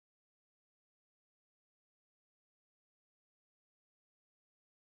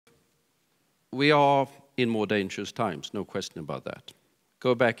we are in more dangerous times, no question about that.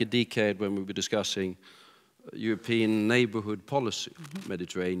 Go back a decade when we were discussing European neighborhood policy,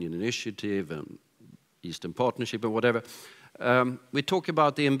 Mediterranean Initiative, and Eastern Partnership, and whatever. We talk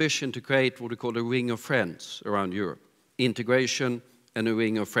about the ambition to create what we call a ring of friends around Europe. Integration and a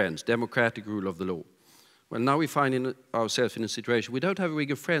ring of friends, democratic rule of the law. Well, now we find ourselves in a situation, we don't have a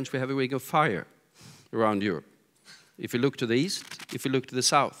ring of friends, we have a ring of fire around Europe. If you look to the east, if you look to the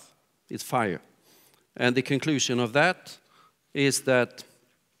south, it's fire. And the conclusion of that is that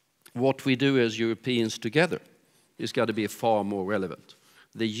what we do as Europeans together is got to be far more relevant.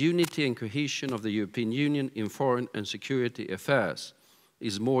 The unity and cohesion of the European Union in foreign and security affairs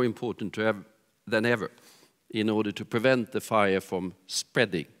is more important than ever in order to prevent the fire from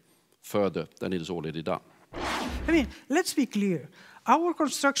spreading further than it has already done. I mean, let's be clear. Our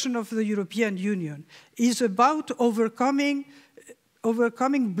construction of the European Union is about overcoming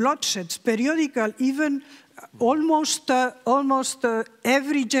bloodsheds, periodical, even almost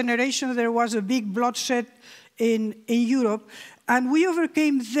every generation there was a big bloodshed in Europe. And we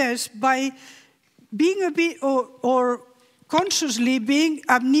overcame this by being a bit, or consciously being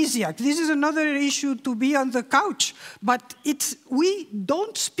amnesiac. This is another issue to be on the couch, but we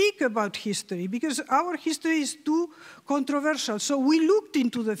don't speak about history because our history is too controversial. So we looked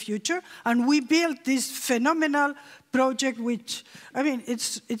into the future and we built this phenomenal project, which, I mean,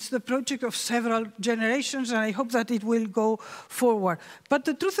 it's the project of several generations, and I hope that it will go forward. But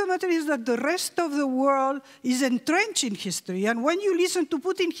the truth of the matter is that the rest of the world is entrenched in history, and when you listen to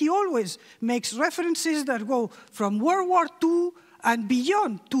Putin, he always makes references that go from World War II and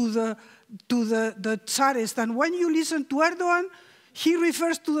beyond to the Tsarist, and when you listen to Erdogan, he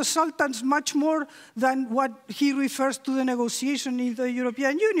refers to the sultans much more than what he refers to the negotiation in the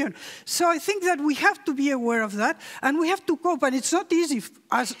European Union. So I think that we have to be aware of that, and we have to cope. And it's not easy.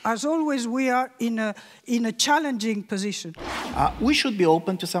 As always, we are in a challenging position. We should be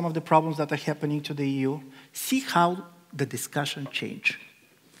open to some of the problems that are happening to the EU. See how the discussion changed.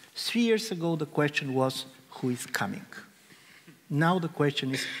 3 years ago, the question was, who is coming? Now the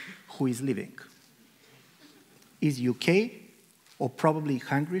question is, who is leaving? Is UK? Or probably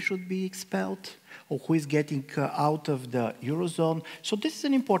Hungary should be expelled, or who is getting out of the Eurozone. So this is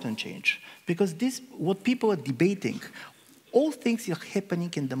an important change, because what people are debating, all things are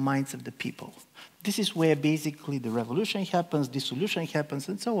happening in the minds of the people. This is where basically the revolution happens, dissolution happens,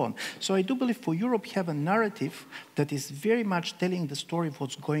 and so on. So I do believe for Europe, have a narrative that is very much telling the story of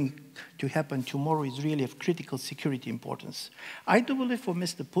what's going to happen tomorrow is really of critical security importance. I do believe for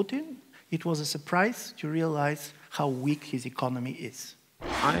Mr. Putin, it was a surprise to realize how weak his economy is.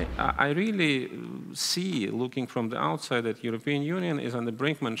 I really see, looking from the outside, that European Union is on the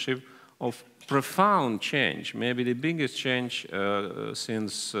brinkmanship of profound change, maybe the biggest change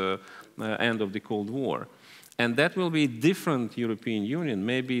since end of the Cold War. And that will be a different European Union,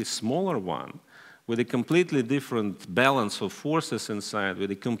 maybe a smaller one, with a completely different balance of forces inside,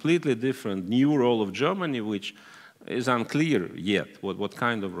 with a completely different new role of Germany, which is unclear yet, what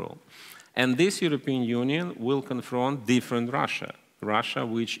kind of role. And this European Union will confront different Russia. Russia,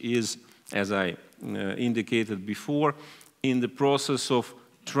 which is, as I indicated before, in the process of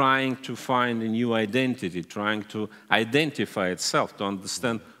trying to find a new identity, trying to identify itself, to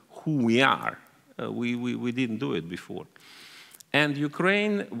understand who we are. We didn't do it before. And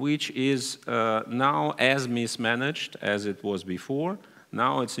Ukraine, which is now as mismanaged as it was before.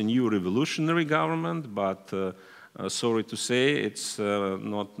 Now it's a new revolutionary government, but sorry to say, it's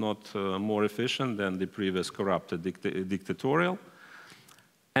not more efficient than the previous corrupted dictatorial.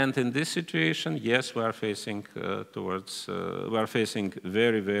 And in this situation, yes, we are facing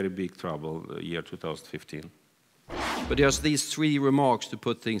very, very big trouble year 2015. But just these three remarks to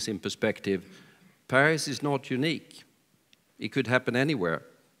put things in perspective. Paris is not unique. It could happen anywhere.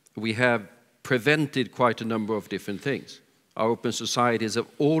 We have prevented quite a number of different things. Our open societies have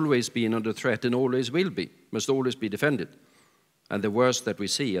always been under threat and always will be, must always be defended. And the worst that we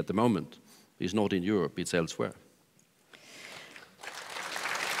see at the moment is not in Europe, it's elsewhere.